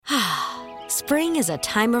Spring is a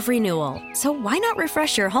time of renewal, so why not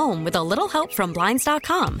refresh your home with a little help from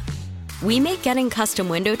Blinds.com? We make getting custom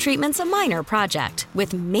window treatments a minor project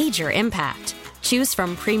with major impact. Choose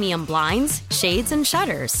from premium blinds, shades, and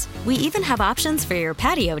shutters. We even have options for your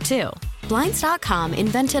patio, too. Blinds.com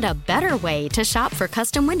invented a better way to shop for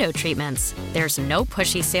custom window treatments. There's no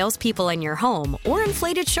pushy salespeople in your home or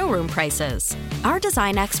inflated showroom prices. Our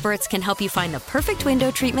design experts can help you find the perfect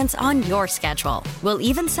window treatments on your schedule. We'll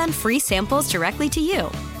even send free samples directly to you.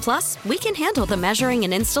 Plus, we can handle the measuring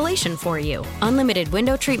and installation for you. Unlimited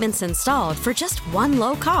window treatments installed for just one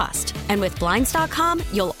low cost. And with Blinds.com,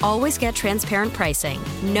 you'll always get transparent pricing.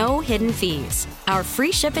 No hidden fees. Our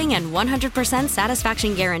free shipping and 100%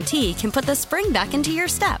 satisfaction guarantee can put the spring back into your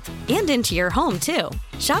step and into your home, too.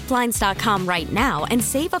 Shop Blinds.com right now and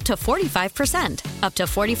save up to 45%. Up to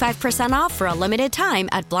 45% off for a limited time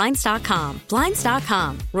at Blinds.com.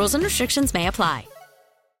 Blinds.com. Rules and restrictions may apply.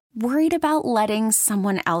 Worried about letting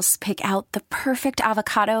someone else pick out the perfect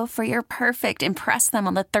avocado for your perfect impress them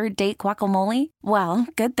on the third date guacamole? Well,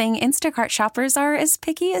 good thing Instacart shoppers are as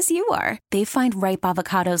picky as you are. They find ripe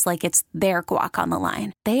avocados like it's their guac on the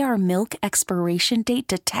line. They are milk expiration date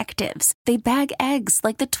detectives. They bag eggs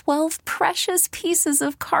like the 12 precious pieces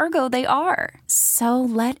of cargo they are. So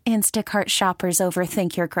let Instacart shoppers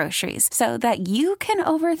overthink your groceries so that you can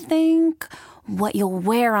overthink what you'll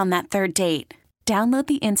wear on that third date. Download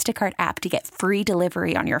the Instacart app to get free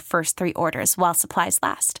delivery on your first 3 orders while supplies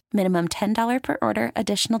last. Minimum $10 per order.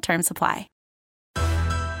 Additional terms apply.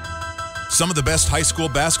 Some of the best high school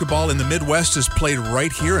basketball in the Midwest is played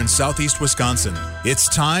right here in Southeast Wisconsin.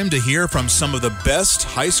 It's time to hear from some of the best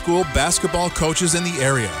high school basketball coaches in the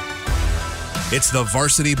area. It's the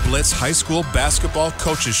Varsity Blitz High School Basketball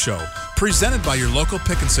Coaches Show, presented by your local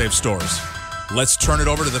Pick and Save stores. Let's turn it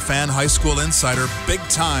over to the Fan High School insider,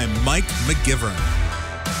 big-time Mike McGivern.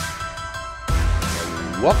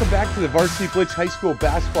 Welcome back to the Varsity Blitz High School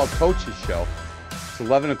Basketball Coaches Show. It's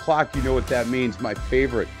 11 o'clock. You know what that means. My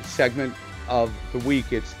favorite segment of the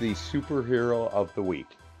week. It's the Superhero of the Week.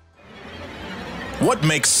 What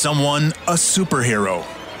makes someone a superhero?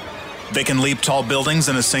 They can leap tall buildings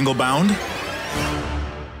in a single bound?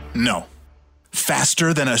 No.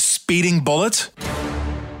 Faster than a speeding bullet?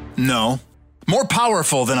 No. More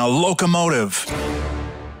powerful than a locomotive?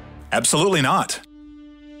 Absolutely not.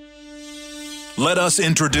 Let us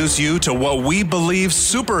introduce you to what we believe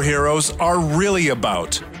superheroes are really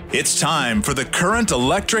about. It's time for the current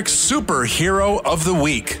electric superhero of the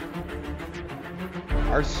week.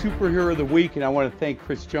 Our superhero of the week, and I want to thank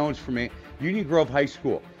Chris Jones from Union Grove High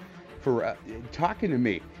School for talking to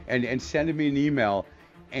me and sending me an email.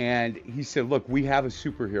 And he said, look, we have a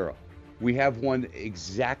superhero. We have one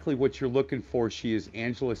exactly what you're looking for. She is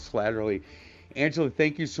Angela Slattery. Angela,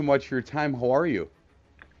 thank you so much for your time. How are you?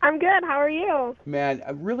 I'm good. How are you? Man,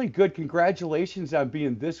 really good. Congratulations on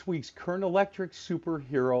being this week's Current Electric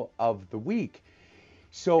Superhero of the Week.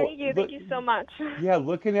 So, thank you. Thank you so much. Yeah,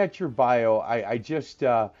 looking at your bio, I just,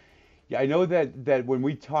 I know that when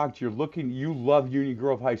we talked, you love Union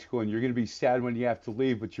Grove High School, and you're going to be sad when you have to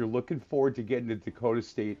leave, but you're looking forward to getting to Dakota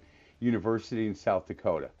State University in South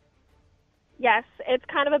Dakota. Yes, it's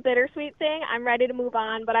kind of a bittersweet thing. I'm ready to move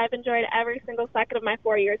on, but I've enjoyed every single second of my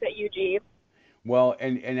 4 years at UG. Well,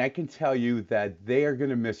 and I can tell you that they are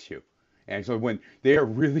going to miss you. And so when they are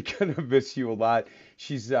really going to miss you a lot.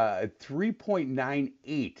 She's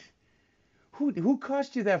 3.98. Who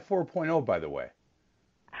cost you that 4.0, by the way?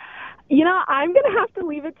 You know, I'm going to have to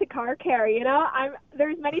leave it to car care. You know,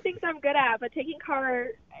 there's many things I'm good at, but taking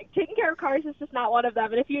care of cars is just not one of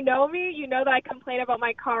them. And if you know me, you know that I complain about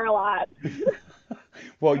my car a lot.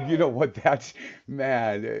 Well, you know what? That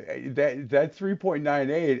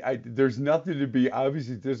 3.98. There's nothing to be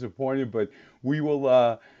obviously disappointed, but we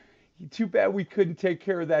will. Too bad we couldn't take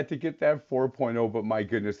care of that to get that 4.0, but my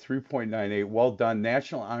goodness, 3.98. Well done.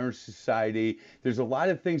 National Honor Society. There's a lot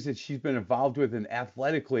of things that she's been involved with, and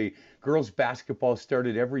athletically, girls basketball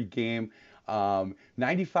started every game.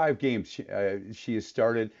 95 games she has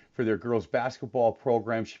started for their girls basketball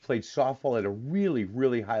program. She played softball at a really,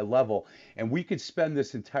 really high level, and we could spend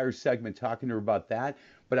this entire segment talking to her about that,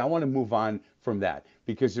 but I want to move on from that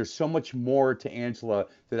because there's so much more to Angela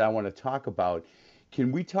that I want to talk about.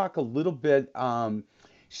 Can we talk a little bit,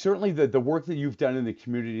 certainly the work that you've done in the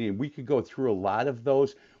community, and we could go through a lot of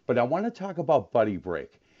those, but I want to talk about Buddy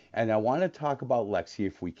Break, and I want to talk about Lexi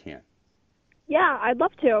if we can. Yeah, I'd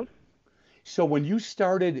love to. So when you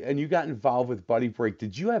started and you got involved with Buddy Break,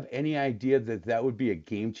 did you have any idea that that would be a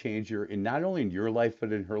game changer, in not only in your life,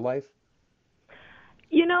 but in her life?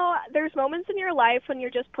 There's moments in your life when you're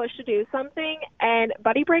just pushed to do something, and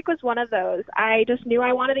Buddy Break was one of those. I just knew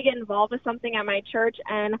I wanted to get involved with something at my church,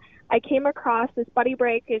 and I came across this Buddy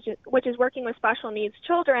Break, which is working with special needs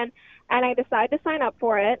children, and I decided to sign up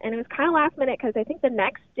for it, and it was kind of last minute because I think the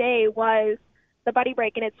next day was the Buddy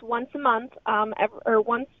Break, and it's once a month,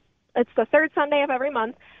 it's the third Sunday of every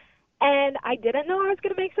month, and I didn't know I was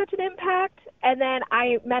going to make such an impact, and then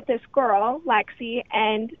I met this girl, Lexi,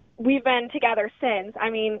 and we've been together since.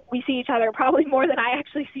 I mean, we see each other probably more than I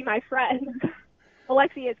actually see my friends. Well,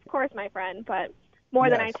 Lexi is, of course, my friend, but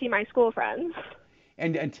more than I see my school friends.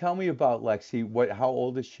 And tell me about Lexi. How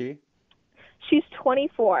old is she? She's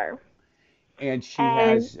 24. And she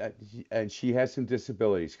has some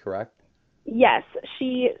disabilities, correct? Yes,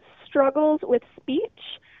 she struggles with speech,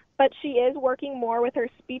 but she is working more with her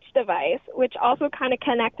speech device, which also kind of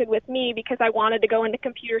connected with me because I wanted to go into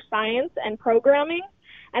computer science and programming.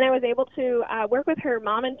 And I was able to work with her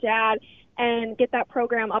mom and dad and get that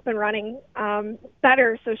program up and running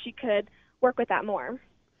better so she could work with that more.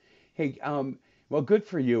 Hey, well, good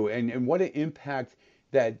for you. And what an impact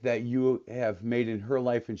that you have made in her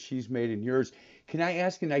life and she's made in yours. Can I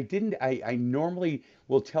ask, and I normally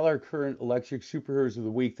will tell our current Electric Superheroes of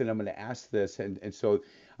the Week that I'm going to ask this. And so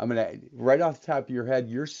I'm going to, right off the top of your head,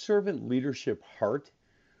 your servant leadership heart,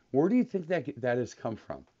 where do you think that has come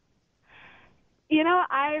from?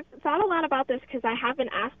 I've thought a lot about this because I have been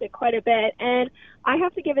asked it quite a bit, and I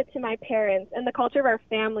have to give it to my parents and the culture of our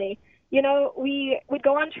family. We would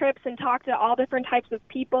go on trips and talk to all different types of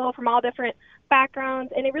people from all different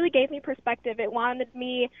backgrounds, and it really gave me perspective. It wanted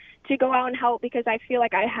me to go out and help because I feel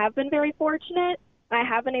like I have been very fortunate. I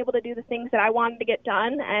have been able to do the things that I wanted to get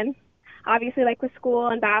done, and obviously like with school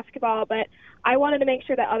and basketball, but I wanted to make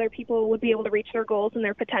sure that other people would be able to reach their goals and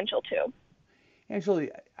their potential too. Angela,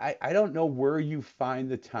 I don't know where you find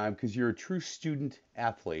the time because you're a true student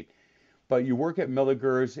athlete, but you work at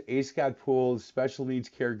Milligers, ASCOT pools, special needs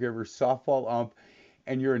caregiver, softball ump,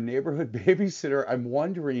 and you're a neighborhood babysitter. I'm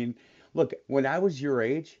wondering, look, when I was your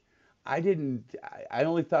age, I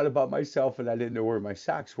only thought about myself and I didn't know where my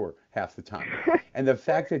socks were half the time. And the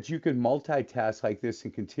fact that you can multitask like this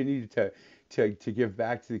and continue to give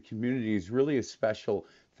back to the community is really a special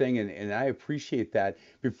thing, and I appreciate that.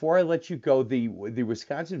 Before I let you go, the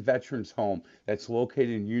Wisconsin Veterans Home that's located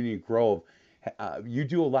in Union Grove, you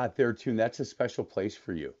do a lot there too, and that's a special place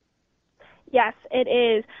for you. Yes, it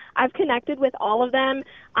is. I've connected with all of them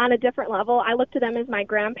on a different level. I look to them as my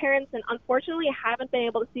grandparents, and unfortunately I haven't been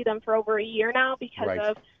able to see them for over a year now because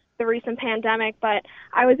of the recent pandemic, but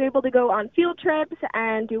I was able to go on field trips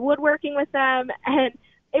and do woodworking with them, and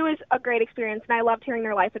it was a great experience, and I loved hearing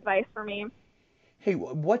their life advice for me. Hey,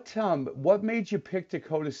 what made you pick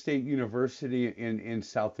Dakota State University in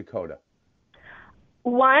South Dakota?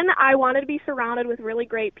 One, I wanted to be surrounded with really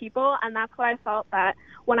great people, and that's what I felt that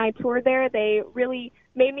when I toured there, they really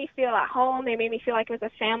made me feel at home. They made me feel like it was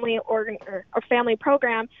a family family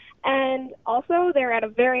program, and also they're at a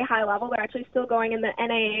very high level. They're actually still going in the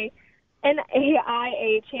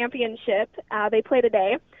NAIA championship. They play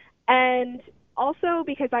today, and also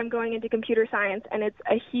because I'm going into computer science, and it's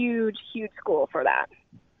a huge, huge school for that.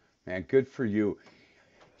 Man, good for you.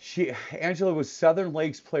 Angela was Southern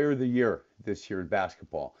Lakes Player of the Year this year in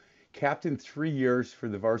basketball. Captain 3 years for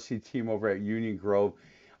the varsity team over at Union Grove.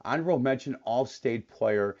 Honorable mention All-State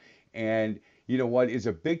player. And you know what, is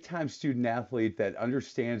a big-time student athlete that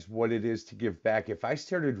understands what it is to give back. If I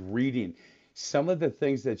started reading some of the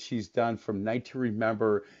things that she's done, from Night to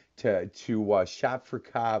Remember to Shop for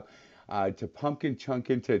Cop, to Pumpkin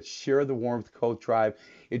Chunkin', to Share the Warmth Coat Drive,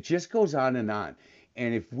 it just goes on and on.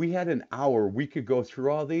 And if we had an hour, we could go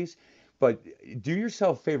through all these. But do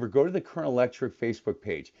yourself a favor, go to the Current Electric Facebook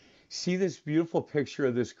page. See this beautiful picture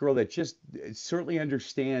of this girl that just certainly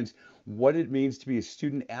understands what it means to be a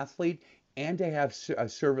student athlete and to have a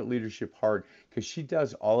servant leadership heart, because she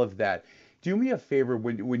does all of that. Do me a favor,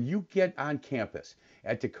 when you get on campus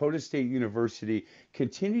at Dakota State University,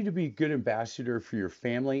 continue to be a good ambassador for your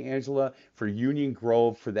family, Angela, for Union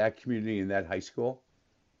Grove, for that community and that high school.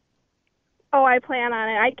 Oh, I plan on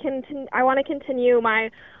it. I want to continue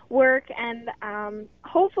my work, and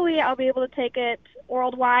hopefully I'll be able to take it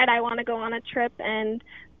worldwide. I want to go on a trip and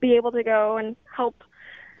be able to go and help.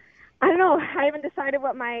 I don't know. I haven't decided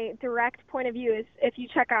what my direct point of view is. If you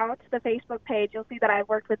check out the Facebook page, you'll see that I've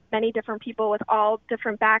worked with many different people with all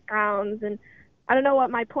different backgrounds, and I don't know what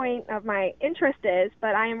my point of my interest is,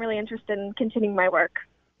 but I am really interested in continuing my work.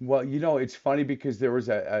 Well, you know, it's funny because there was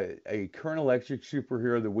a Current Electric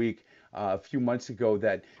Superhero of the Week a few months ago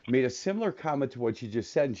that made a similar comment to what you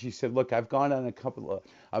just said. And she said, look, I've gone on a couple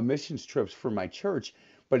of missions trips for my church,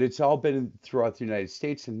 but it's all been throughout the United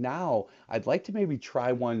States. And now I'd like to maybe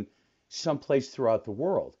try one someplace throughout the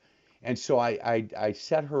world. And so I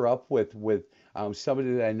set her up with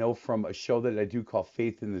somebody that I know from a show that I do called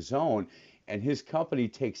Faith in the Zone. And his company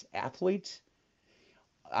takes athletes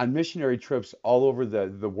on missionary trips all over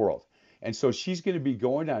the world. And so she's going to be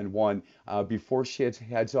going on one before she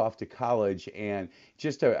heads off to college, and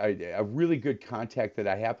just a really good contact that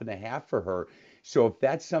I happen to have for her. So if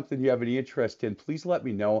that's something you have any interest in, please let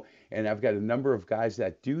me know. And I've got a number of guys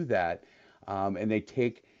that do that, and they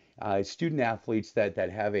take student athletes that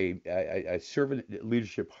have a servant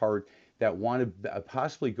leadership heart that want to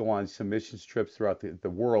possibly go on some missions trips throughout the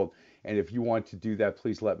world. And if you want to do that,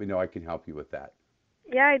 please let me know. I can help you with that.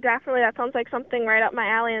 Yeah, definitely. That sounds like something right up my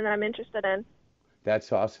alley and that I'm interested in.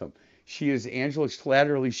 That's awesome. She is Angela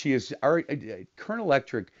Slattery. She is our Current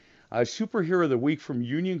Electric Superhero of the Week from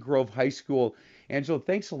Union Grove High School. Angela,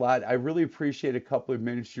 thanks a lot. I really appreciate a couple of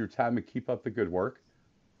minutes of your time, and keep up the good work.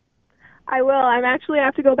 I will. I'm actually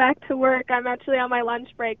have to go back to work. I'm actually on my lunch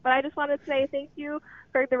break. But I just wanted to say thank you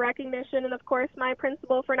for the recognition, and, of course, my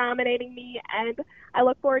principal for nominating me. And I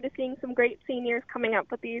look forward to seeing some great seniors coming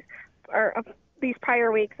up with these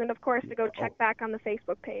prior weeks, and, of course, to go check back on the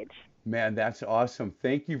Facebook page. Man, that's awesome.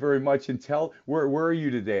 Thank you very much. And where are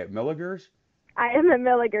you today? At Milligers? I am at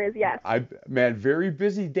Milligers, yes. Man, very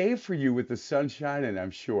busy day for you with the sun shining,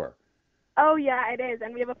 I'm sure. Oh, yeah, it is.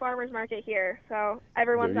 And we have a farmer's market here, so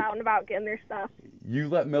everyone's out and about getting their stuff. You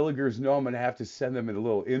let Milligers know. I'm going to have to send them a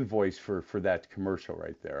little invoice for that commercial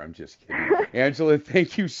right there. I'm just kidding. Angela,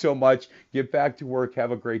 thank you so much. Get back to work.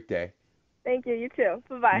 Have a great day. Thank you. You too.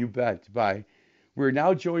 Bye-bye. You bet. Bye. We're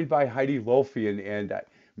now joined by Heidi Lofi, and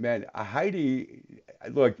man, Heidi,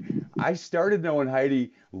 look, I started knowing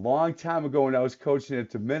Heidi a long time ago when I was coaching at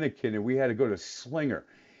Dominican, and we had to go to Slinger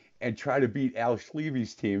and try to beat Alex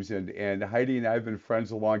Levy's teams, and Heidi and I have been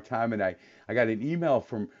friends a long time, and I got an email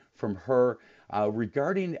from her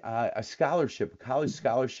regarding a scholarship, a college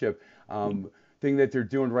scholarship thing that they're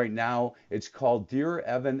doing right now. It's called Dear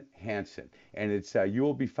Evan Hansen, and it's You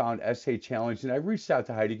Will Be Found Essay Challenge. And I reached out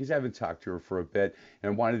to Heidi because I haven't talked to her for a bit,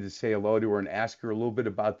 and I wanted to say hello to her and ask her a little bit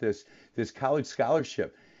about this college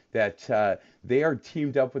scholarship that they are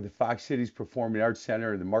teamed up with the Fox Cities Performing Arts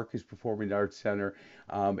Center and the Marcus Performing Arts Center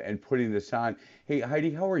and putting this on. Hey,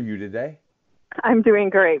 Heidi, how are you today? I'm doing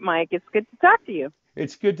great, Mike. It's good to talk to you.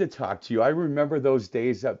 It's good to talk to you. I remember those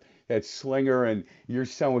days up at Slinger, and your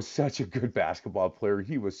son was such a good basketball player.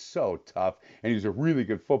 He was so tough, and he was a really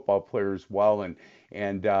good football player as well.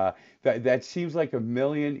 And that seems like a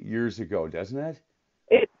million years ago, doesn't it?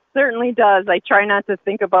 It certainly does. I try not to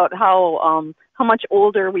think about how much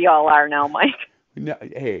older we all are now, Mike. No,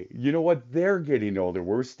 hey, you know what? They're getting older.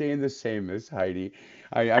 We're staying the same as Heidi.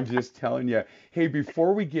 I'm just telling you. Hey,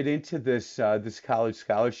 before we get into this college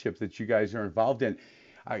scholarship that you guys are involved in,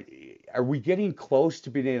 are we getting close to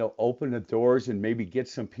being able to open the doors and maybe get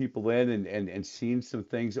some people in and seeing some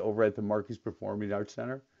things over at the Marcus Performing Arts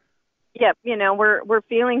Center? Yep, we're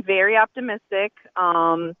feeling very optimistic.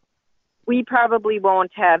 We probably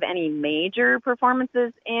won't have any major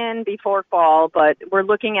performances in before fall, but we're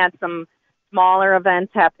looking at some smaller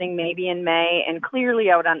events happening maybe in May, and clearly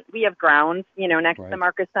we have grounds, next to the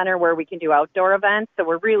Marcus Center where we can do outdoor events. So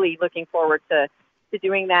we're really looking forward to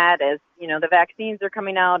doing that as, the vaccines are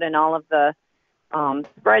coming out and all of the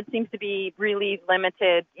spread seems to be really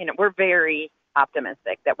limited. We're very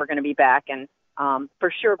optimistic that we're going to be back and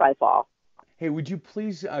for sure by fall. Hey, would you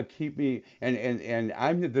please keep me, and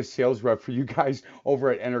I'm the sales rep for you guys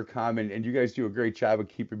over at Entercom, and you guys do a great job of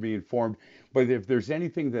keeping me informed. But if there's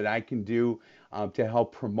anything that I can do to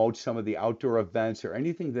help promote some of the outdoor events, or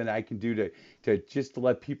anything that I can do to just to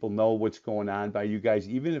let people know what's going on by you guys,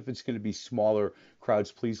 even if it's going to be smaller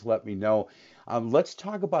crowds, please let me know. Let's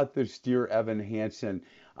talk about this Dear Evan Hansen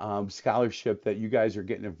scholarship that you guys are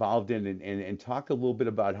getting involved in, and talk a little bit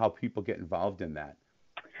about how people get involved in that.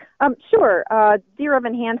 Sure. Dear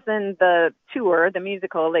Evan Hansen, the tour, the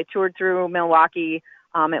musical, they toured through Milwaukee.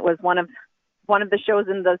 It was one of the shows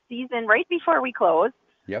in the season right before we closed.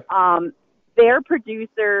 Yep. Their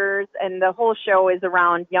producers, and the whole show is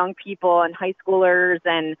around young people and high schoolers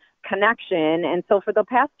and connection. And so for the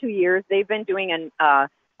past 2 years, they've been doing a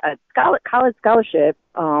college scholarship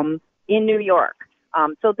in New York.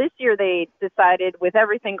 So this year they decided, with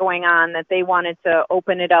everything going on, that they wanted to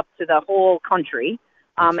open it up to the whole country.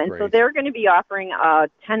 And so they're going to be offering a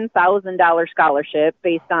 $10,000 scholarship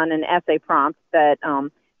based on an essay prompt that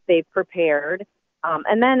they've prepared.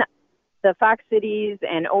 And then the Fox Cities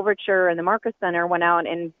and Overture and the Marcus Center went out,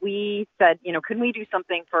 and we said, can we do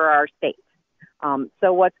something for our state?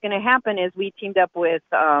 So what's going to happen is we teamed up with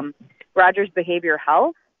Rogers Behavioral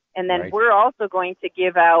Health And then Right. we're also going to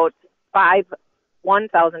give out 5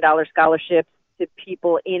 $1,000 scholarships to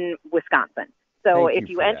people in Wisconsin. So Thank if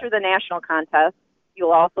you you for enter that. the national contest,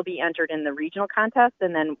 you'll also be entered in the regional contest,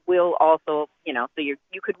 and then we'll also, so you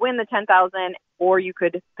could win the 10,000, or you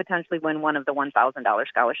could potentially win one of the $1,000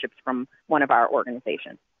 scholarships from one of our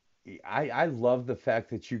organizations. I love the fact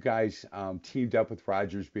that you guys teamed up with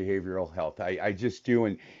Rogers Behavioral Health. I just do,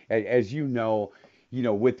 and as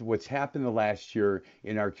with what's happened the last year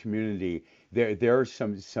in our community, there are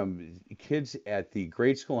some kids at the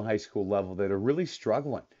grade school and high school level that are really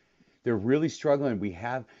struggling. They're really struggling. We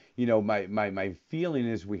have, my feeling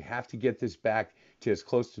is we have to get this back to as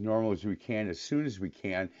close to normal as we can, as soon as we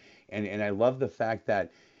can. And I love the fact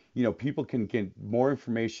that, people can get more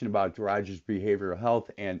information about Rogers Behavioral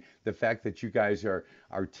Health, and the fact that you guys are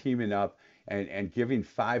teaming up and giving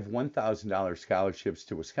 5 $1,000 scholarships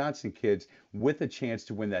to Wisconsin kids with a chance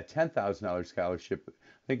to win that $10,000 scholarship, I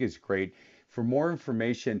think is great. For more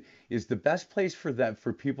information, is the best place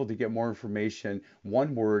for people to get more information,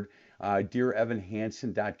 one word,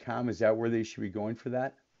 dearevanhansen.com. Is that where they should be going for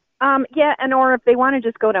that? Yeah, or if they want to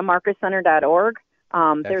just go to marcuscenter.org,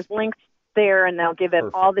 there's links there, and they'll give it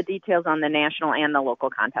all the details on the national and the local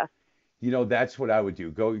contest. That's what I would do.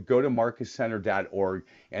 Go to marcuscenter.org,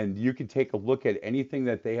 and you can take a look at anything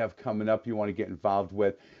that they have coming up you want to get involved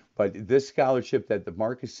with. But this scholarship that the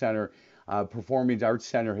Marcus Center Performing Arts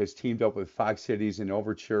Center has teamed up with Fox Cities and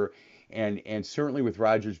Overture, and certainly with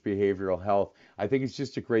Rogers Behavioral Health, I think it's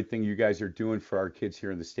just a great thing you guys are doing for our kids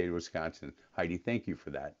here in the state of Wisconsin. Heidi, thank you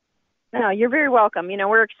for that. No, you're very welcome.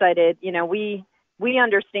 We're excited. We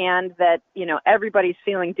understand that, everybody's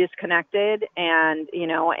feeling disconnected, and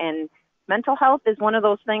mental health is one of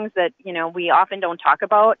those things that, we often don't talk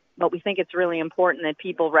about, but we think it's really important that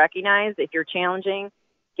people recognize if you're challenging,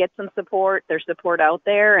 get some support. There's support out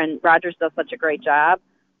there, and Rogers does such a great job.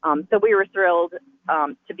 So we were thrilled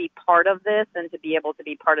to be part of this and to be able to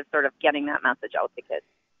be part of sort of getting that message out to kids.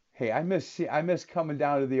 Hey, I miss coming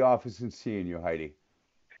down to the office and seeing you, Heidi.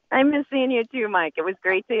 I miss seeing you too, Mike. It was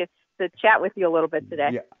great to chat with you a little bit today.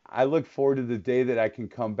 Yeah, I look forward to the day that I can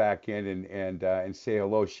come back in and say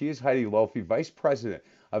hello. She is Heidi Lofi, Vice President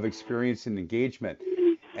of Experience and Engagement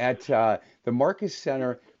at the Marcus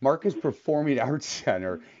Center, Marcus Performing Arts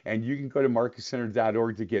Center, and you can go to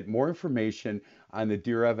marcuscenter.org to get more information on the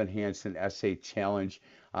Dear Evan Hansen Essay Challenge.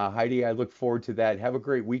 Heidi, I look forward to that. Have a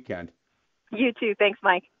great weekend. You too. Thanks,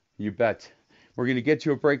 Mike. You bet. We're going to get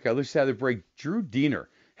to a break. On the other side of the break, Drew Diener,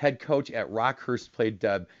 head coach at Rockhurst,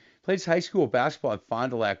 plays high school basketball at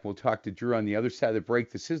Fond du Lac. We'll talk to Drew on the other side of the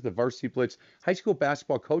break. This is the Varsity Blitz High School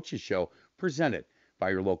Basketball Coaches Show, presented by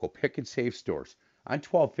your local Pick and Save stores on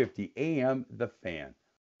 1250 AM The Fan.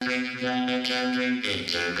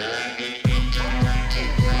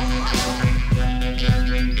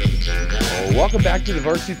 Welcome back to the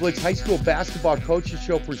Varsity Blitz High School Basketball Coaches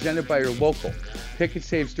Show, presented by your local Pick and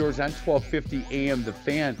Save stores on 1250 AM The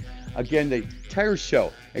Fan. Again, the entire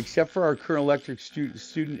show, except for our Colonel Electric student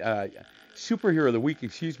superhero of the week,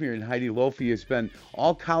 and Heidi Lofi, has been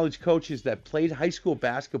all college coaches that played high school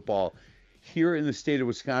basketball here in the state of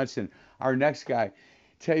Wisconsin. Our next guy,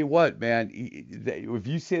 tell you what, man, if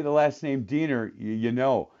you say the last name Diener, you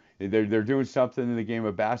know they're doing something in the game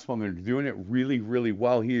of basketball, and they're doing it really, really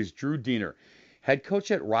well. He is Drew Diener, head coach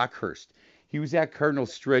at Rockhurst. He was at Cardinal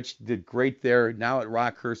Stritch, did great there, now at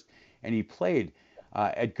Rockhurst, and he played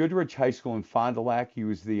at Goodrich High School in Fond du Lac. He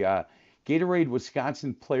was the Gatorade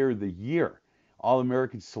Wisconsin Player of the Year,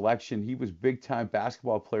 All-American selection. He was big-time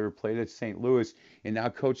basketball player, played at St. Louis, and now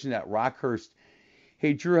coaching at Rockhurst.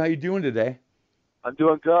 Hey, Drew, how you doing today? I'm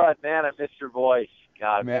doing good, man. I missed your voice.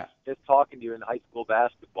 God, man, just talking to you in high school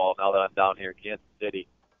basketball now that I'm down here in Kansas City.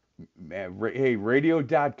 Man, hey,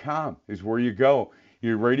 radio.com is where you go.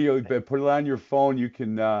 Your radio, put it on your phone. You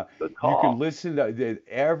can listen to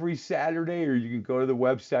every Saturday, or you can go to the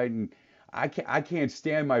website. And I can't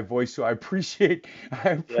stand my voice, so I appreciate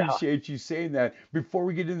you saying that. Before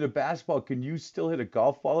we get into basketball, can you still hit a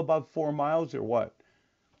golf ball about 4 miles or what?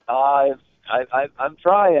 I'm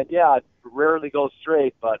trying. Yeah, it rarely goes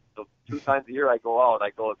straight, but the 2 times a year I go out, I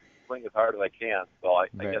go swing as hard as I can. So I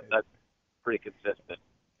guess that's pretty consistent.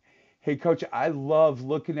 Hey, Coach, I love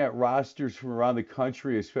looking at rosters from around the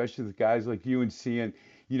country, especially with guys like you, and seeing,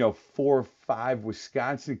 4 or 5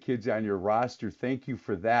 Wisconsin kids on your roster. Thank you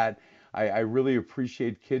for that. I really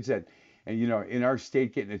appreciate kids that, and in our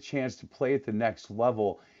state getting a chance to play at the next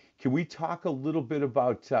level. Can we talk a little bit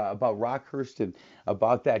about Rockhurst and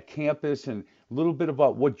about that campus, and a little bit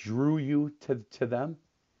about what drew you to them?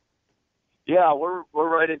 Yeah, we're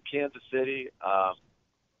right in Kansas City.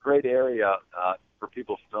 Great area. for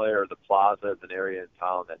people familiar, the Plaza is an area in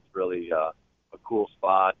town that's really a cool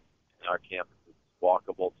spot, and our campus is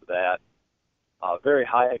walkable to that. Very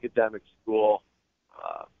high academic school,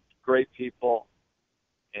 great people,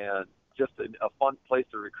 and just a fun place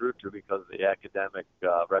to recruit to because of the academic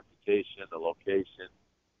reputation, the location,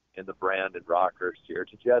 and the brand and Rockhurst here.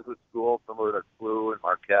 It's a Jesuit school similar to SLU and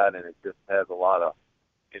Marquette, and it just has a lot of,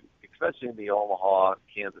 especially in the Omaha,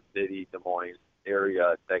 Kansas City, Des Moines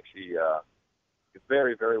area, it's actually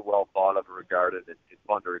very, very well thought of and regarded and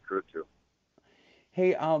fun to recruit to.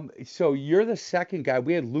 Hey, so you're the second guy.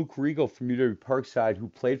 We had Luke Riegel from UW Parkside who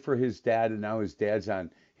played for his dad, and now his dad's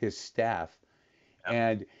on his staff. Yeah.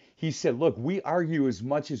 And he said, look, we argue as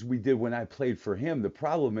much as we did when I played for him. The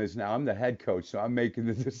problem is now I'm the head coach, so I'm making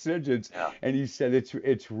the decisions. Yeah. And he said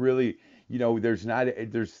it's really,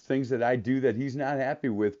 there's things that I do that he's not happy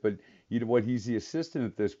with, but you know what, he's the assistant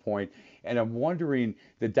at this point. And I'm wondering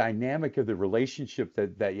the dynamic of the relationship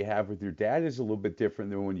that you have with your dad is a little bit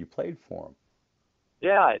different than when you played for him.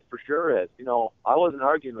 Yeah, it for sure is. I wasn't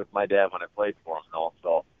arguing with my dad when I played for him, though.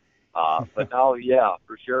 So, but now, yeah,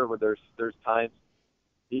 for sure. When there's times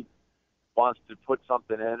he wants to put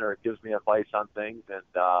something in or gives me advice on things, and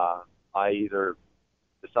I either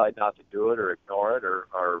decide not to do it or ignore it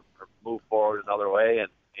or move forward another way. And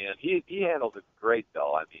he handles it great,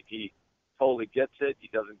 though. I mean, he totally gets it. He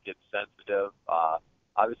doesn't get sensitive.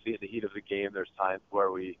 Obviously, in the heat of the game, there's times where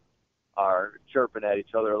we are chirping at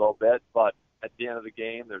each other a little bit, but at the end of the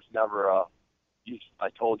game, there's never a "I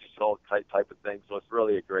told you so" type of thing. So it's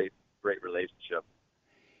really a great relationship.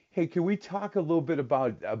 Hey, can we talk a little bit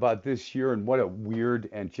about this year and what a weird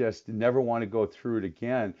and just never want to go through it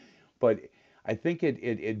again? But I think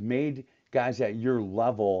it made guys at your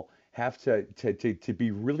level have to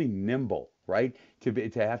be really nimble, right? To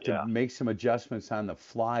have to make some adjustments on the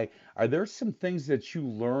fly. Are there some things that you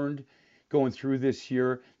learned going through this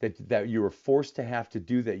year that you were forced to have to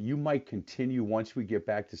do that you might continue once we get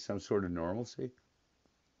back to some sort of normalcy?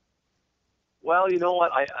 Well, you know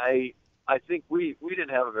what? I think we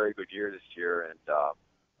didn't have a very good year this year, and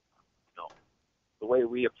the way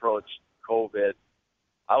we approached COVID,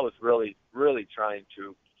 I was really, really trying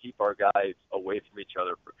to keep our guys away from each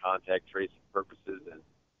other for contact tracing purposes, and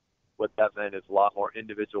what that meant is a lot more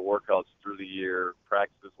individual workouts through the year,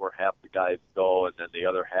 practices where half the guys go and then the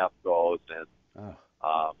other half goes, and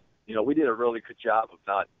we did a really good job of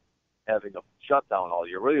not having a shutdown all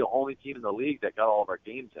year. We're the only team in the league that got all of our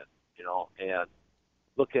games in, and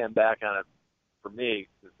looking back on it, for me,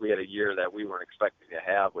 we had a year that we weren't expecting to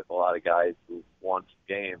have with a lot of guys who won some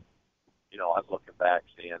games. I'm looking back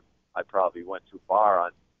saying I probably went too far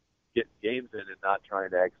on getting games in and not trying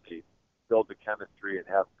to actually build the chemistry and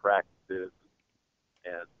have practices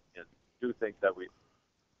and do things that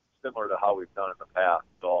similar to how we've done in the past.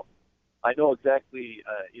 So I know exactly,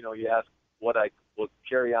 you asked what I will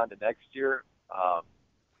carry on to next year.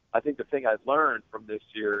 I think the thing I've learned from this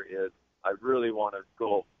year is I really want to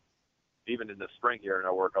go, even in the spring here in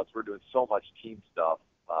our workouts, we're doing so much team stuff.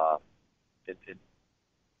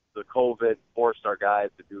 The COVID forced our guys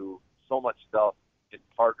to do so much stuff in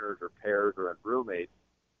partners or pairs or in roommates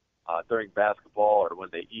during basketball or when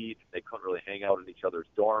they eat. They couldn't really hang out in each other's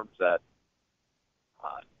dorms. That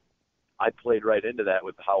I played right into that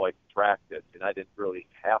with how I practiced, and I didn't really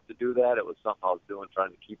have to do that. It was something I was doing,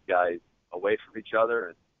 trying to keep guys away from each other,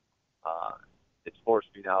 and it's forced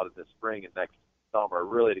me now in the spring and next summer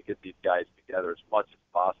really to get these guys together as much as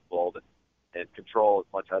possible and control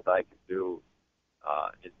as much as I can do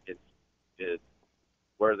in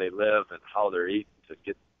where they live and how they're eating to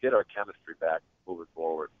get our chemistry back moving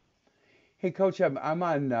forward. Hey, Coach, I'm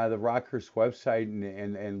on the Rockhurst website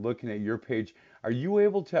and looking at your page. Are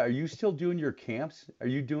you still doing your camps? Are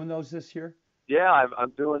you doing those this year? Yeah,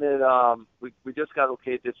 I'm doing it. We just got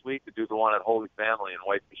okayed this week to do the one at Holy Family in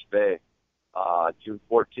Whitefish Bay, June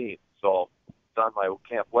 14th. So it's on my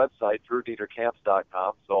camp website,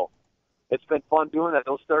 DrewDieterCamps.com. So it's been fun doing that.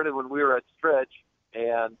 Those started when we were at Stretch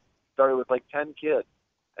and started with like 10 kids.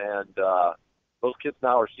 And those kids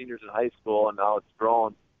now are seniors in high school, and now it's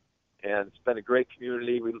grown. And it's been a great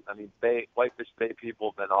community. Whitefish Bay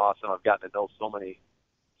people have been awesome. I've gotten to know so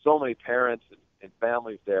many parents and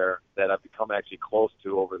families there that I've become actually close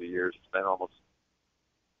to over the years. It's been almost,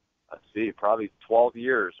 probably 12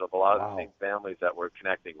 years of a lot of the same families that we're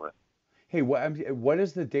connecting with. Hey, what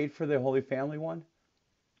is the date for the Holy Family one?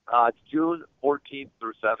 It's June 14th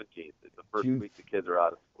through 17th. It's the first week the kids are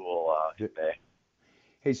out of school in May.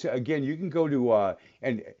 Hey, so again, you can go to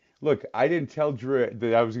and look, I didn't tell Drew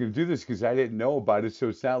that I was going to do this because I didn't know about it, so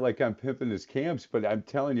it's not like I'm pimping his camps, but I'm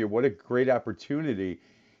telling you, what a great opportunity.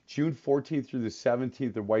 June 14th through the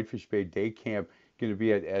 17th, the Whitefish Bay Day Camp. going to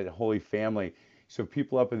be at Holy Family. So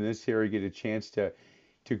people up in this area get a chance to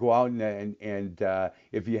go out and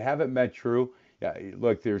if you haven't met Drew,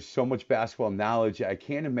 look, there's so much basketball knowledge. I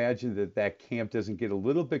can't imagine that camp doesn't get a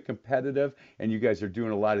little bit competitive, and you guys are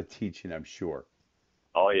doing a lot of teaching, I'm sure.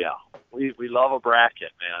 Oh yeah, we love a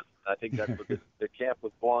bracket, man. I think that's what the camp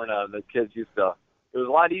was born on. The kids used to. It was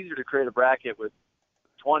a lot easier to create a bracket with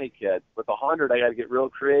 20 kids. With 100, I got to get real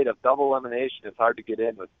creative. Double elimination is hard to get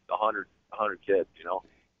in with 100 kids, you know.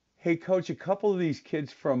 Hey, Coach, a couple of these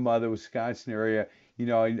kids from the Wisconsin area, you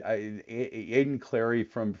know, Aiden Clary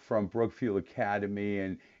from Brookfield Academy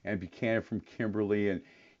and Buchanan from Kimberly, and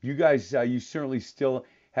you guys, you certainly still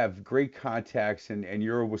have great contacts, and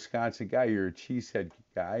you're a Wisconsin guy, you're a Cheesehead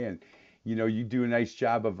guy, and you know you do a nice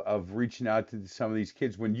job of reaching out to some of these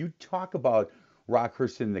kids. When you talk about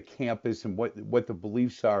Rockhurst and the campus and what the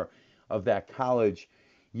beliefs are of that college,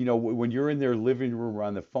 you know, when you're in their living room or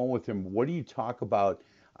on the phone with them, what do you talk about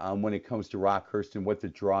when it comes to Rockhurst and what the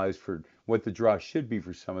draw should be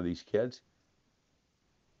for some of these kids?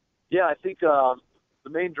 Yeah, I think the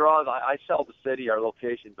main draw is I sell the city. Our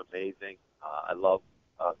location's amazing. I love.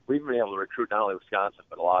 We've been able to recruit not only Wisconsin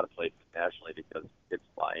but a lot of places nationally because kids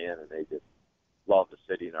fly in and they just love the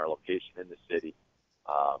city and our location in the city.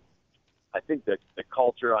 I think that the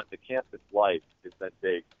culture on the campus life has been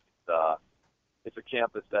big. It's a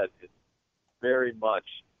campus that is very much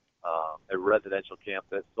a residential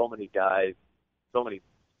campus. So many guys, so many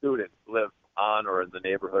students live on or in the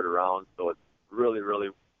neighborhood around. So it's really, really,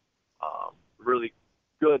 really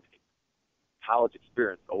good college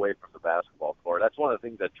experience away from the basketball court. That's one of the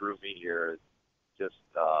things that drew me here is just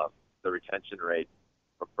the retention rate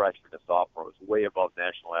from freshman to sophomore was way above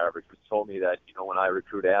national average, which told me that, you know, when I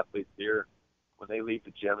recruit athletes here, when they leave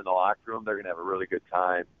the gym and the locker room, they're going to have a really good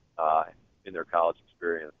time in their college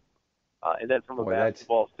experience. And then from a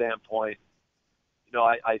basketball standpoint, you know,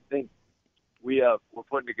 I think we're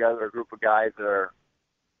putting together a group of guys that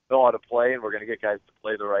know how to play, and we're going to get guys to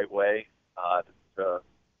play the right way, to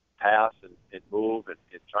pass and move, and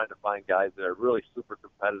trying to find guys that are really super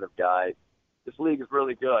competitive guys. This league is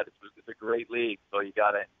really good. It's a great league, so you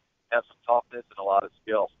got to have some toughness and a lot of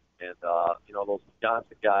skill. And you know, those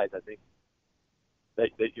Wisconsin guys, I think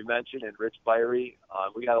that you mentioned, and Rich Fiery,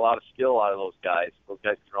 we got a lot of skill out of those guys. Those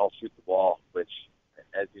guys can all shoot the ball, which,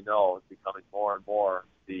 as you know, is becoming more and more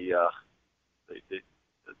the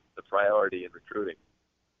priority in recruiting.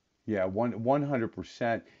 Yeah,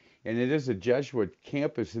 100%. And it is a Jesuit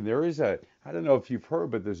campus, and there is I don't know if you've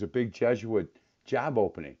heard, but there's a big Jesuit job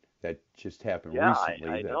opening that just happened recently.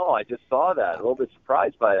 I know. I just saw that. A little bit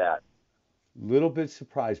surprised by that. Little bit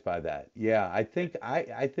surprised by that. Yeah, I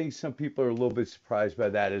think some people are a little bit surprised by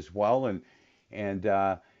that as well, and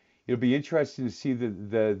it'll be interesting to see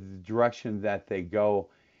the direction that they go.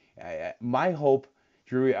 My hope,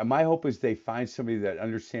 Drew, is they find somebody that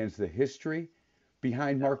understands the history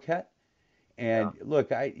behind Marquette. And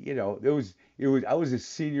look, I was a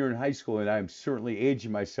senior in high school, and I'm certainly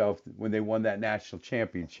aging myself when they won that national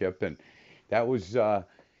championship, and that was I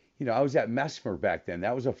was at Mesmer back then.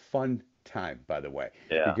 That was a fun time, by the way,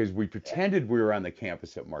 because we pretended we were on the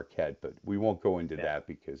campus at Marquette, but we won't go into that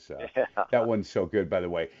because that wasn't so good, by the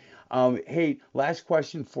way. Hey, last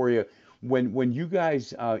question for you. When you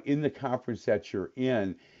guys in the conference that you're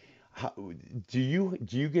in, do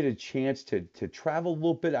you get a chance to travel a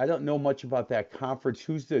little bit? I don't know much about that conference.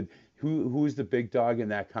 Who's the big dog in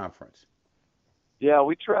that conference? Yeah,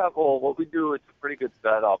 we travel. What we do, it's a pretty good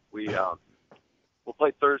setup. We'll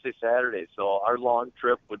play Thursday, Saturday. So our long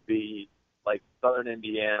trip would be like Southern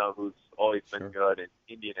Indiana, who's always been good, and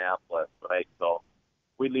Indianapolis, right? So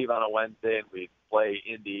we leave on a Wednesday and we play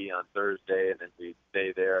Indy on Thursday, and then we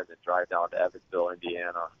stay there and then drive down to Evansville,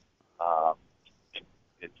 Indiana,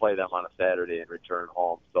 and play them on a Saturday and return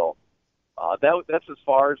home. So that's as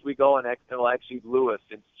far as we go. And actually Lewis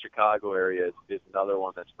in Chicago area is another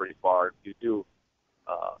one that's pretty far. You do,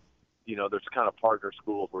 there's kind of partner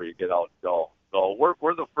schools where you get out and go. So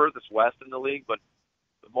we're the furthest west in the league, but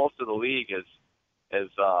most of the league is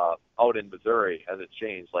out in Missouri. Has it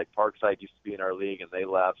changed? Like Parkside used to be in our league, and they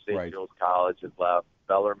left. St. Joe's College has left.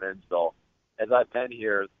 Bellarmine. So as I've been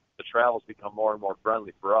here, the travel's become more and more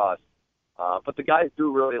friendly for us. But the guys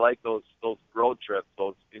do really like those road trips,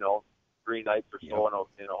 those 3 nights or so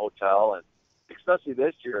in a hotel, and especially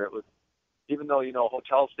this year, it was, even though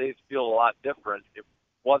hotel stays feel a lot different, it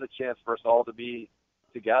was a chance for us all to be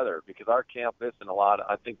together, because our campus and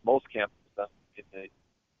I think most campuses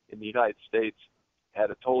in the United States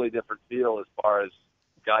had a totally different feel as far as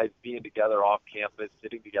guys being together off campus,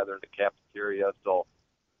 sitting together in the cafeteria. So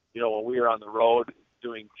when we were on the road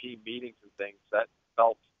doing team meetings and things, that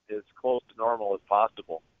felt as close to normal as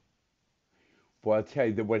possible. Well, I'll tell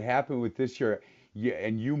you that what happened with this year,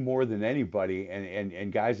 and you more than anybody,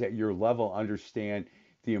 and guys at your level understand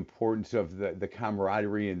the importance of the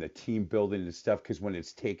camaraderie and the team building and stuff. Because when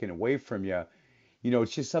it's taken away from you,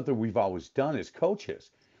 it's just something we've always done as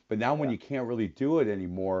coaches. But now when you can't really do it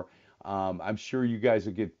anymore, I'm sure you guys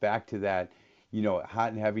will get back to that,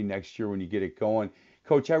 hot and heavy next year when you get it going.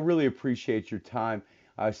 Coach, I really appreciate your time.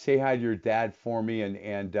 Say hi to your dad for me,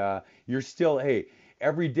 and you're still, hey,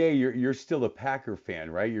 every day you're still a Packer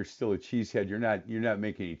fan, right? You're still a cheesehead. You're not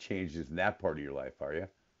making any changes in that part of your life, are you?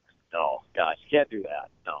 No, gosh, you can't do that.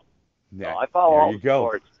 No. Yeah, No, I follow all you the go.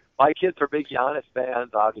 sports. My kids are big Giannis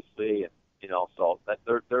fans, obviously, and so that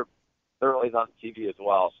they're always on TV as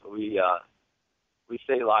well. So we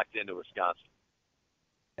stay locked into Wisconsin.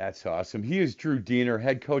 That's awesome. He is Drew Diener,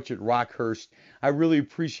 head coach at Rockhurst. I really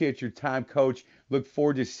appreciate your time, Coach. Look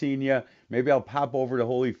forward to seeing you. Maybe I'll pop over to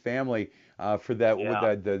Holy Family for that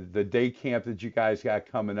with the day camp that you guys got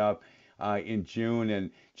coming up in June, and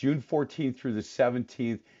June 14th through the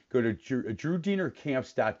 17th. Go to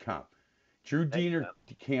drewdienercamps.com.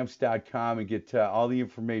 drewdienercamps.com and get all the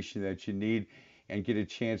information that you need, and get a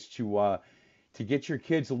chance to get your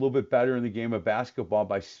kids a little bit better in the game of basketball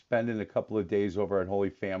by spending a couple of days over at Holy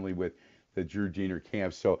Family with the Drew Diener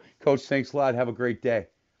camp. So, Coach, thanks a lot. Have a great day.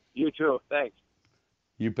 You too. Thanks.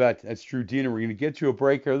 You bet. That's Drew Diener. We're going to get to a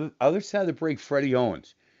break. Other side of the break, Freddie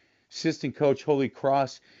Owens, assistant coach, Holy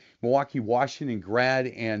Cross, Milwaukee, Washington grad,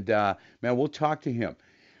 and man, we'll talk to him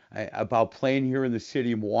about playing here in the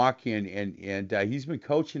city of Milwaukee, and he's been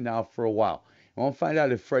coaching now for a while. I want to find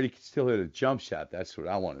out if Freddie can still hit a jump shot. That's what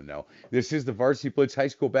I want to know. This is the Varsity Blitz High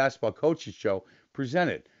School Basketball Coaches Show,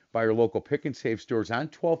 presented by your local Pick and Save stores on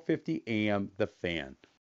 1250 AM The Fan.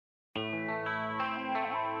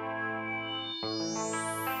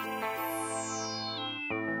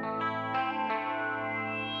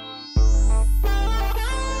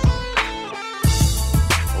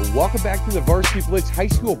 Welcome back to the Varsity Blitz High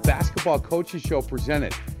School Basketball Coaches Show,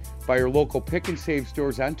 presented by your local Pick and Save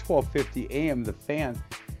stores on 1250 AM The Fan.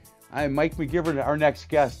 I am Mike McGivern, our next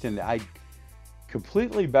guest, and I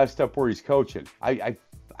completely messed up where he's coaching. I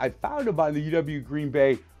found him on the UW Green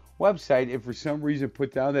Bay website, and for some reason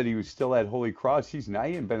put down that he was still at Holy Cross. He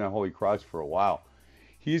hasn't been at Holy Cross for a while.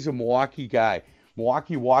 He's a Milwaukee guy,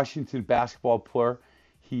 Milwaukee, Washington basketball player.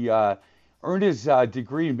 He earned his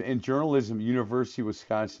degree in journalism at University of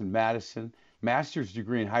Wisconsin-Madison, master's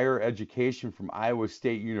degree in higher education from Iowa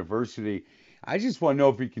State University. I just want to know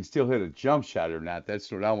if he can still hit a jump shot or not.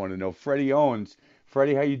 That's what I want to know. Freddie Owens.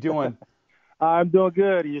 Freddie, how you doing? I'm doing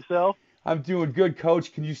good. Yourself? I'm doing good,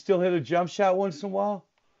 Coach. Can you still hit a jump shot once in a while?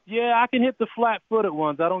 Yeah, I can hit the flat-footed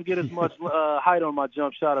ones. I don't get as much height on my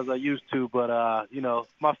jump shot as I used to, but,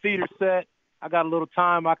 my feet are set. I got a little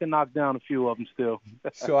time. I can knock down a few of them still.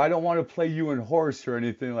 So I don't want to play you in horse or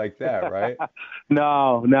anything like that, right?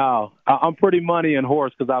 No. I'm pretty money in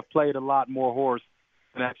horse because I've played a lot more horse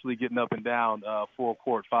than actually getting up and down full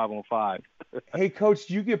court 5-on-5. Hey, Coach,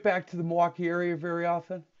 do you get back to the Milwaukee area very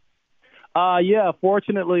often? Yeah,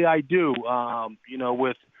 fortunately I do.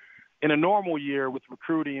 In a normal year with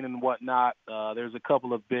recruiting and whatnot, there's a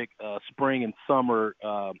couple of big spring and summer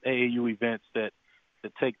AAU events that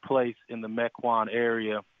take place in the Mequon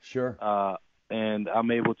area. Sure. And I'm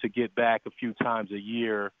able to get back a few times a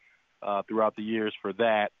year throughout the years for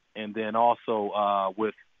that. And then also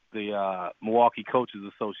with the Milwaukee Coaches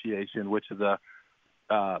Association, which is a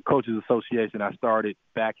coaches association I started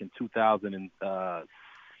back in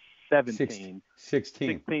 2017.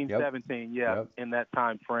 16, yep. 17, yeah, yep. In that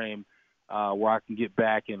time frame where I can get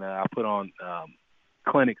back and I put on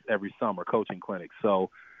clinics every summer, coaching clinics. So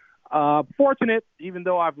fortunate, even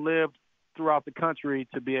though I've lived throughout the country,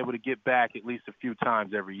 to be able to get back at least a few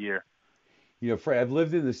times every year. Fred, I've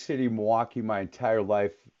lived in the city of Milwaukee my entire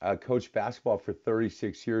life. Coached basketball for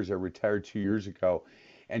 36 years. I retired 2 years ago.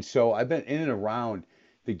 And so I've been in and around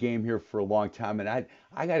the game here for a long time. And I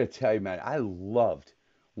got to tell you, man, I loved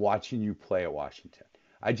watching you play at Washington.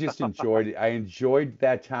 I just enjoyed it. I enjoyed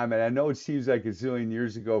that time. And I know it seems like a zillion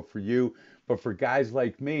years ago for you, but for guys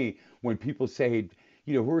like me, when people say, hey,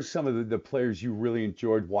 who are some of the players you really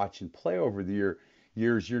enjoyed watching play over the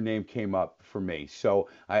years, your name came up for me. So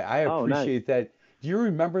I appreciate that. Do you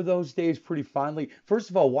remember those days pretty fondly?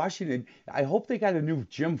 First of all, Washington, I hope they got a new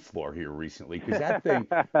gym floor here recently, because that thing,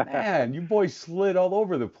 man, you boys slid all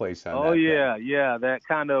over the place on that. Oh, yeah, thing. Yeah, that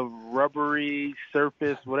kind of rubbery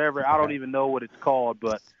surface, whatever. I don't even know what it's called,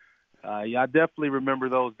 but I definitely remember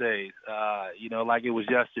those days, like it was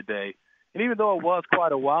yesterday. And even though it was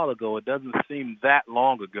quite a while ago, it doesn't seem that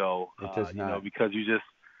long ago, it does not. Because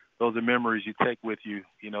those are memories you take with you,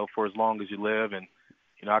 for as long as you live. And,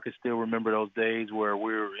 I can still remember those days where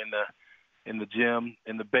we were in the gym,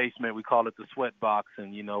 in the basement. We call it the sweat box.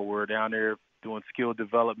 And, we're down there doing skill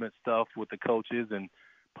development stuff with the coaches and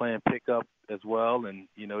playing pickup as well. And,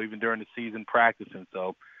 even during the season practicing.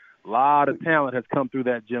 So a lot of talent has come through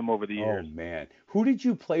that gym over the years. Oh, man. Who did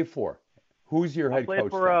you play for? Who's your head coach? I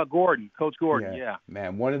played for Gordon, Coach Gordon, yeah.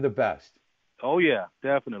 Man, one of the best. Oh, yeah,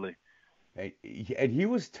 definitely. And he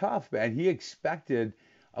was tough, man. He expected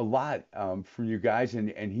a lot from you guys,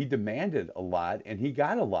 and he demanded a lot, and he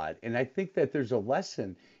got a lot. And I think that there's a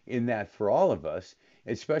lesson in that for all of us,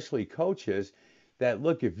 especially coaches, that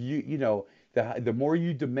look, if the more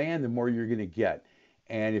you demand, the more you're going to get.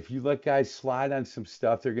 And if you let guys slide on some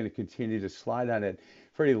stuff, they're going to continue to slide on it.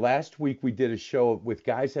 Freddie, last week we did a show with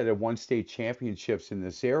guys that had won state championships in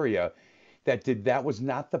this area that was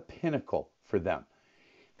not the pinnacle for them.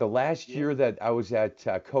 The last year that I was at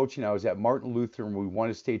coaching, I was at Martin Luther, and we won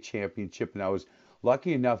a state championship, and I was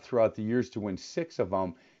lucky enough throughout the years to win 6 of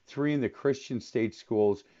them, 3 in the Christian state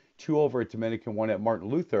schools, 2 over at Dominican, 1 at Martin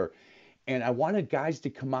Luther. And I wanted guys to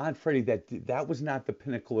come on, Freddie, that was not the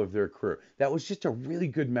pinnacle of their career. That was just a really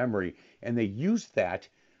good memory, and they used that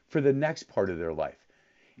for the next part of their life.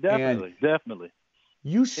 Definitely.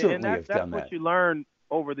 You certainly have done that. That's what you learn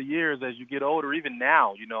over the years as you get older. Even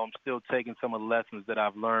now, I'm still taking some of the lessons that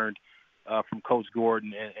I've learned from Coach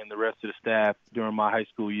Gordon and the rest of the staff during my high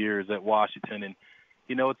school years at Washington. And,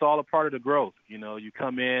 it's all a part of the growth. You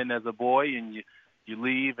come in as a boy and you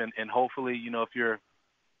leave, and hopefully, if you're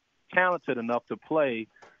talented enough to play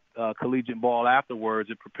collegiate ball afterwards,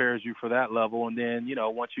 it prepares you for that level. And then,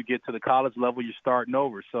 once you get to the college level, you're starting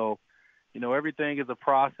over. So, everything is a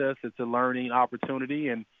process. It's a learning opportunity.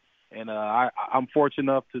 And I'm fortunate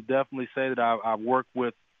enough to definitely say that I've worked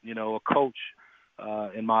with, a coach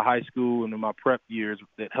in my high school and in my prep years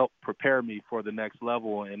that helped prepare me for the next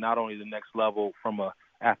level, and not only the next level from a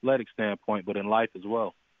athletic standpoint, but in life as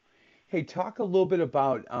well. Hey, talk a little bit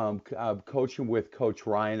about coaching with Coach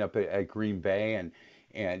Ryan up at Green Bay,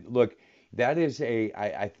 and look, that is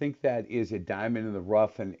I think that is a diamond in the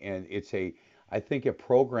rough, and it's I think a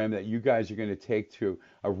program that you guys are going to take to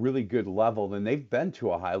a really good level, and they've been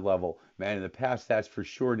to a high level, man, in the past, that's for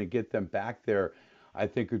sure. And to get them back there, I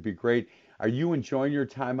think would be great. Are you enjoying your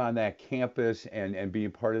time on that campus and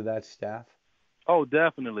being part of that staff? Oh,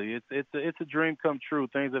 definitely. It's a dream come true.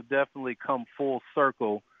 Things have definitely come full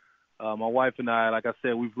circle. My wife and I, like I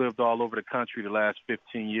said, we've lived all over the country the last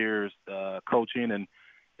 15 years coaching,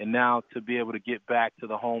 and now to be able to get back to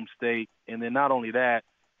the home state, and then not only that,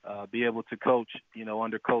 be able to coach,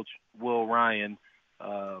 under Coach Will Ryan,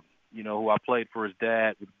 who I played for his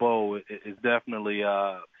dad with Bo, is definitely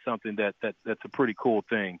something that's a pretty cool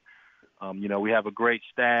thing. We have a great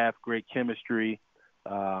staff, great chemistry.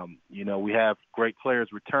 We have great players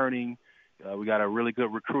returning. We got a really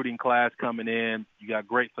good recruiting class coming in. You got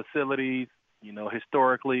great facilities.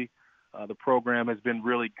 Historically, the program has been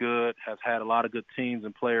really good, has had a lot of good teams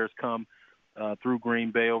and players come through Green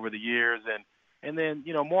Bay over the years. And then,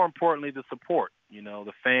 more importantly, the support,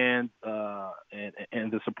 the fans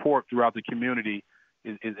and the support throughout the community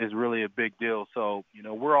is really a big deal. So,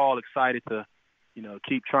 we're all excited to,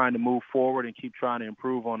 keep trying to move forward and keep trying to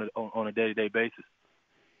improve on a day-to-day basis.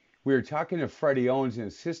 We were talking to Freddie Owens, an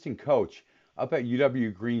assistant coach up at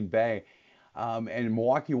UW Green Bay, and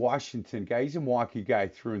Milwaukee, Washington guy. He's a Milwaukee guy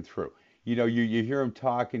through and through. You hear him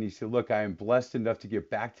talk, and he said, "Look, I am blessed enough to get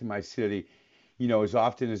back to my city, as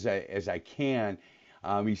often as I can."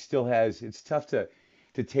 He still has. It's tough to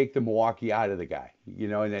take the Milwaukee out of the guy,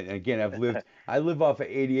 And again, I live off of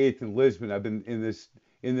 88th and Lisbon. I've been in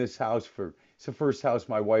this house it's the first house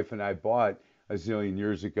my wife and I bought a zillion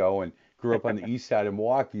years ago, and grew up on the east side of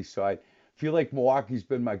Milwaukee. So I feel like Milwaukee's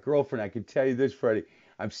been my girlfriend. I can tell you this, Freddie,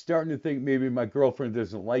 I'm starting to think maybe my girlfriend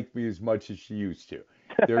doesn't like me as much as she used to.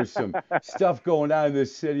 There's some stuff going on in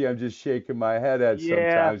this city I'm just shaking my head at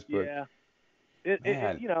sometimes. But yeah.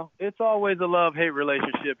 It's always a love-hate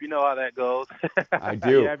relationship. You know how that goes. I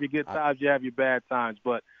do. You have your good times, you have your bad times.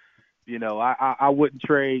 But, I wouldn't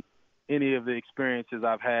trade any of the experiences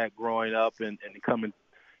I've had growing up and coming,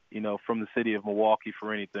 from the city of Milwaukee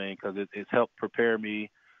for anything, because it's helped prepare me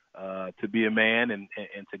to be a man and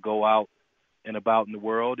to go out and about in the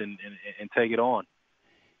world and take it on.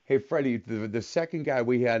 Hey, Freddie, the second guy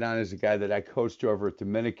we had on is a guy that I coached over at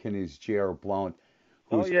Dominican is J.R. Blount,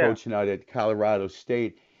 who's coaching out at Colorado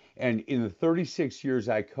State. And in the 36 years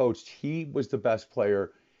I coached, he was the best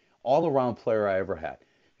player, all-around player I ever had.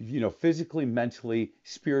 Physically, mentally,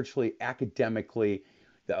 spiritually, academically,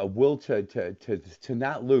 a will to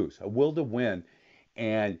not lose, a will to win.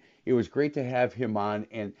 And it was great to have him on.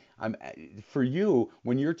 And for you,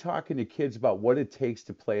 when you're talking to kids about what it takes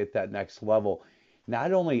to play at that next level,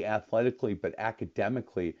 not only athletically but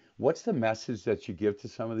academically, what's the message that you give to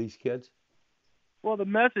some of these kids? Well, the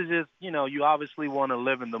message is, you obviously want to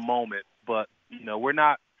live in the moment, but we're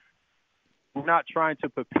not trying to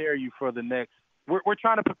prepare you for the next. We're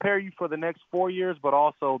trying to prepare you for the next 4 years, but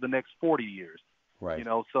also the next 40 years. Right.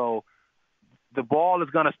 So the ball is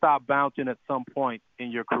going to stop bouncing at some point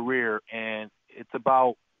in your career, and it's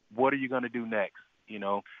about what are you going to do next?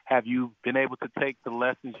 Have you been able to take the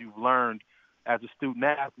lessons you've learned as a student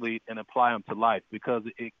athlete and apply them to life? Because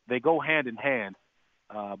they go hand in hand,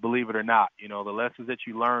 believe it or not. The lessons that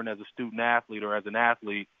you learn as a student athlete or as an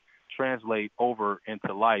athlete translate over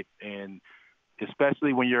into life, and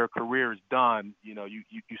especially when your career is done, you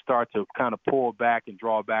start to kind of pull back and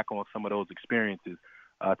draw back on some of those experiences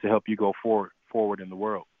to help you go forward in the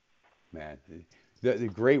world. Man, the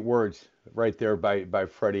great words right there by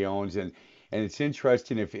Freddie Owens, and it's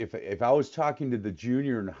interesting. If I was talking to the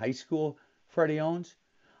junior in high school, Freddie Owens,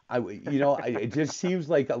 it just seems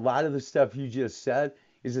like a lot of the stuff you just said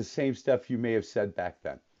is the same stuff you may have said back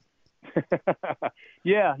then.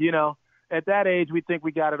 Yeah, at that age we think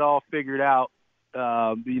we got it all figured out,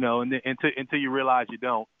 and until you realize you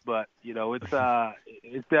don't. But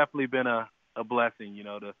it's definitely been a blessing,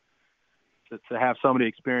 to have some of the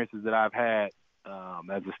experiences that I've had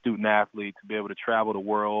as a student athlete, to be able to travel the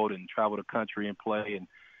world and travel the country and play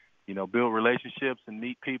and build relationships and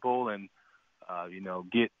meet people and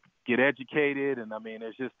get educated. And I mean,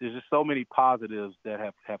 there's just so many positives that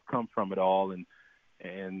have come from it all. And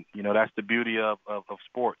that's the beauty of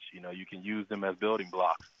sports. You can use them as building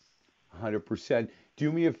blocks. 100%.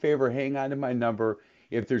 Do me a favor, hang on to my number.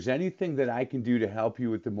 If there's anything that I can do to help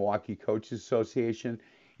you with the Milwaukee Coaches Association,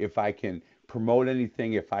 if I can promote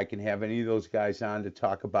anything, if I can have any of those guys on to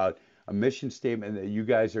talk about a mission statement that you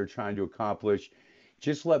guys are trying to accomplish,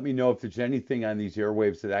 just let me know if there's anything on these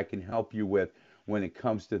airwaves that I can help you with when it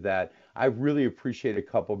comes to that. I really appreciate a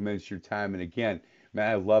couple of minutes of your time. And again,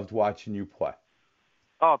 man, I loved watching you play.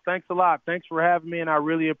 Oh, thanks a lot. Thanks for having me, and I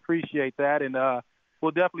really appreciate that. And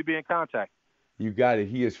we'll definitely be in contact. You got it.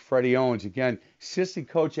 He is Freddie Owens, again, assistant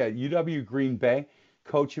coach at UW Green Bay,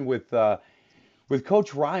 coaching with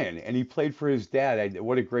Coach Ryan, and he played for his dad.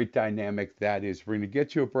 What a great dynamic that is. We're going to get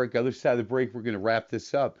to a break. Other side of the break, we're going to wrap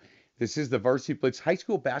this up. This is the Varsity Blitz High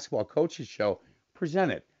School Basketball Coaches Show,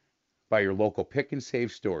 presented by your local Pick and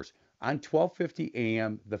Save stores on 1250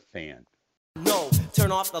 AM The Fan. No,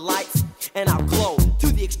 turn off the lights and I'll glow. To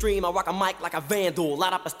the extreme, I rock a mic like a vandal.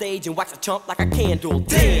 Light up a stage and wax a chump like a candle.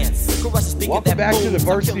 Dance! Welcome back to the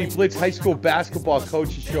Varsity Blitz High School Basketball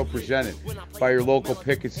Coaches Show, presented by your local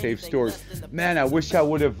Pick and Save stores. Man, I wish I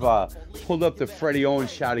would have pulled up the Freddie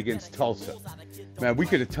Owens shot against Tulsa. Man, we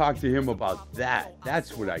could have talked to him about that.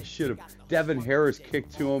 That's what I should have. Devin Harris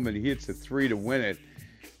kicked to him and he hits a three to win it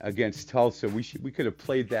against Tulsa. We could have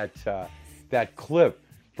played that clip,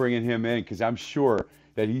 bringing him in, because I'm sure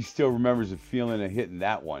that he still remembers the feeling of hitting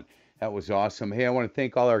that one. That was awesome. Hey, I want to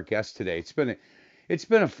thank all our guests today. It's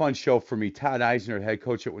been a fun show for me. Todd Eisner, head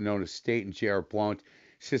coach at Winona State, and J.R. Blount,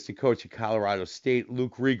 assistant coach at Colorado State.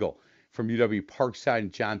 Luke Riegel from UW Parkside,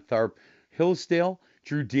 and John Tharp. Hillsdale,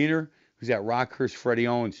 Drew Diener, who's at Rockhurst, Freddie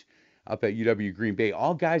Owens up at UW Green Bay.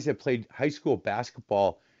 All guys that played high school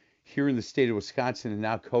basketball here in the state of Wisconsin and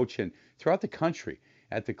now coaching throughout the country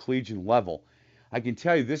at the collegiate level. I can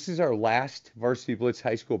tell you this is our last Varsity Blitz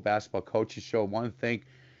High School Basketball Coaches Show. I want to thank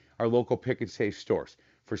our local Pick and Save stores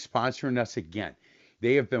for sponsoring us again.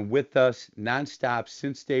 They have been with us nonstop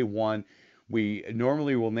since day one. We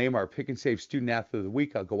normally will name our Pick and Save Student Athlete of the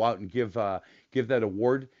Week. I'll go out and give that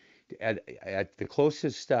award at the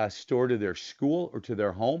closest store to their school or to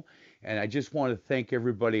their home. And I just want to thank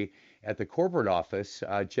everybody at the corporate office,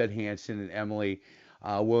 Jed Hansen and Emily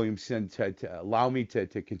Williamson, to allow me to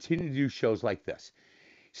continue to do shows like this.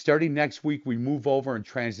 Starting next week, we move over and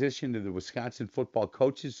transition to the Wisconsin Football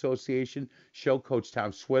Coaches Association show. Coach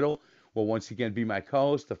Tom Swiddle will once again be my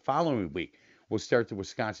co-host. The following week, we'll start the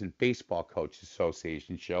Wisconsin Baseball Coaches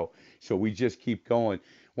Association show. So we just keep going.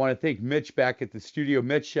 Want to thank Mitch back at the studio.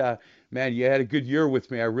 Mitch, man, you had a good year with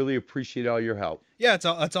me. I really appreciate all your help. Yeah,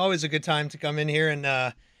 it's always a good time to come in here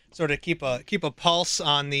and sort of keep a pulse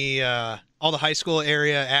on the all the high school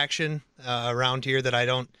area action around here that I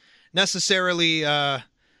don't necessarily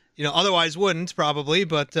otherwise wouldn't probably,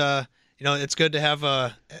 but it's good to have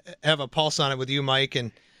a pulse on it with you, Mike,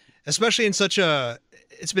 and especially in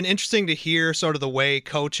it's been interesting to hear sort of the way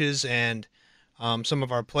coaches and some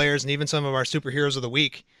of our players and even some of our superheroes of the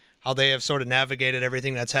week, how they have sort of navigated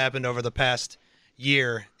everything that's happened over the past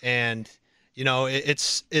year. And you know,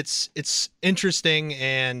 it's interesting,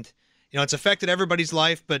 and you know, it's affected everybody's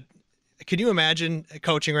life. But can you imagine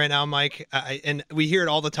coaching right now, Mike? And we hear it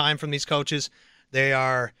all the time from these coaches. They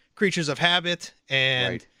are creatures of habit,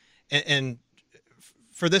 and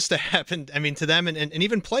for this to happen, I mean, to them and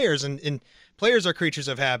even players, and players are creatures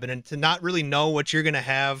of habit, and to not really know what you're going to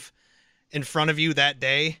have in front of you that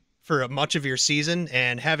day for much of your season,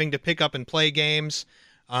 and having to pick up and play games,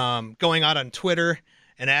 going out on Twitter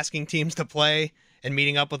and asking teams to play and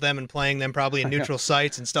meeting up with them and playing them probably in neutral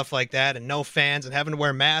sites and stuff like that, and no fans, and having to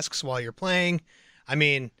wear masks while you're playing. I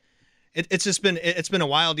mean, it's been a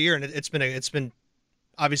wild year, and it's been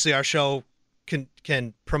obviously our show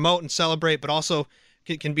can promote and celebrate, but also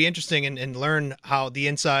can be interesting and learn how the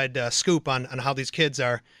inside scoop on how these kids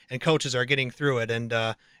are and coaches are getting through it. And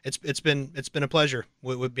it's been a pleasure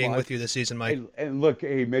with being with you this season, Mike. And look,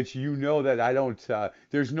 hey, Mitch, you know that I don't.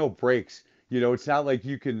 There's no breaks. You know, it's not like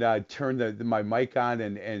you can turn my mic on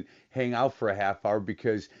and hang out for a half hour,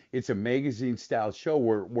 because it's a magazine style show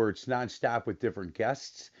where it's nonstop with different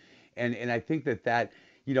guests. And I think that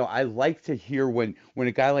you know, I like to hear when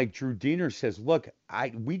a guy like Drew Diener says, look,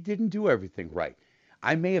 we didn't do everything right.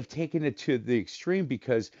 I may have taken it to the extreme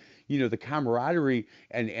because, you know, the camaraderie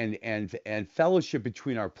and fellowship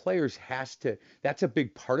between our players that's a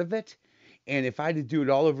big part of it. And if I had to do it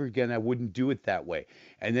all over again, I wouldn't do it that way.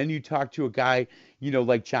 And then you talk to a guy, you know,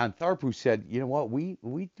 like John Tharp, who said, you know what,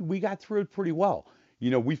 we got through it pretty well. You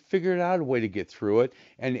know, we figured out a way to get through it.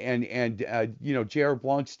 And you know, J.R.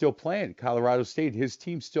 Blount's still playing. Colorado State, his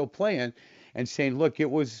team's still playing, and saying, look, it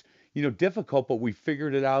was, you know, difficult, but we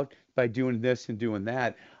figured it out by doing this and doing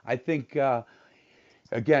that. I think,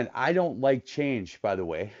 again, I don't like change, by the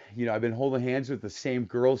way. You know, I've been holding hands with the same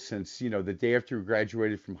girl since, you know, the day after we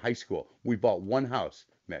graduated from high school. We bought one house,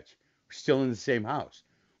 Mitch. We're still in the same house.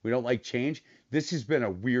 We don't like change. This has been a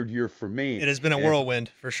weird year for me. It has been a whirlwind,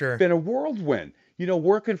 for sure. It's been a whirlwind. You know,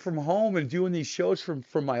 working from home and doing these shows from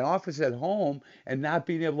my office at home and not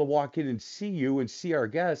being able to walk in and see you and see our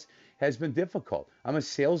guests has been difficult. I'm a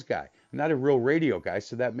sales guy. I'm not a real radio guy,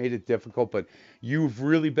 so that made it difficult. But you've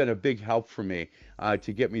really been a big help for me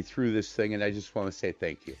to get me through this thing, and I just want to say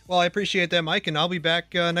thank you. Well, I appreciate that, Mike, and I'll be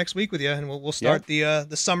back next week with you, and we'll start the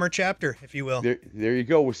summer chapter, if you will. There you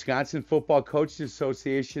go, Wisconsin Football Coaches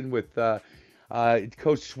Association with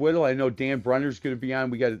Coach Swiddle. I know Dan Brunner's going to be on.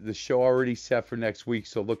 We got the show already set for next week,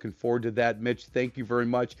 so looking forward to that. Mitch, thank you very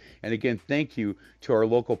much. And again, thank you to our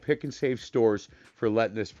local Pick and Save stores for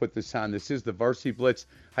letting us put this on. This is the Varsity Blitz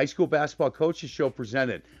High School Basketball Coaches Show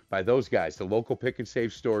presented by those guys, the local Pick and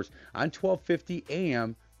Save stores on 1250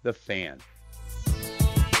 AM, The Fan.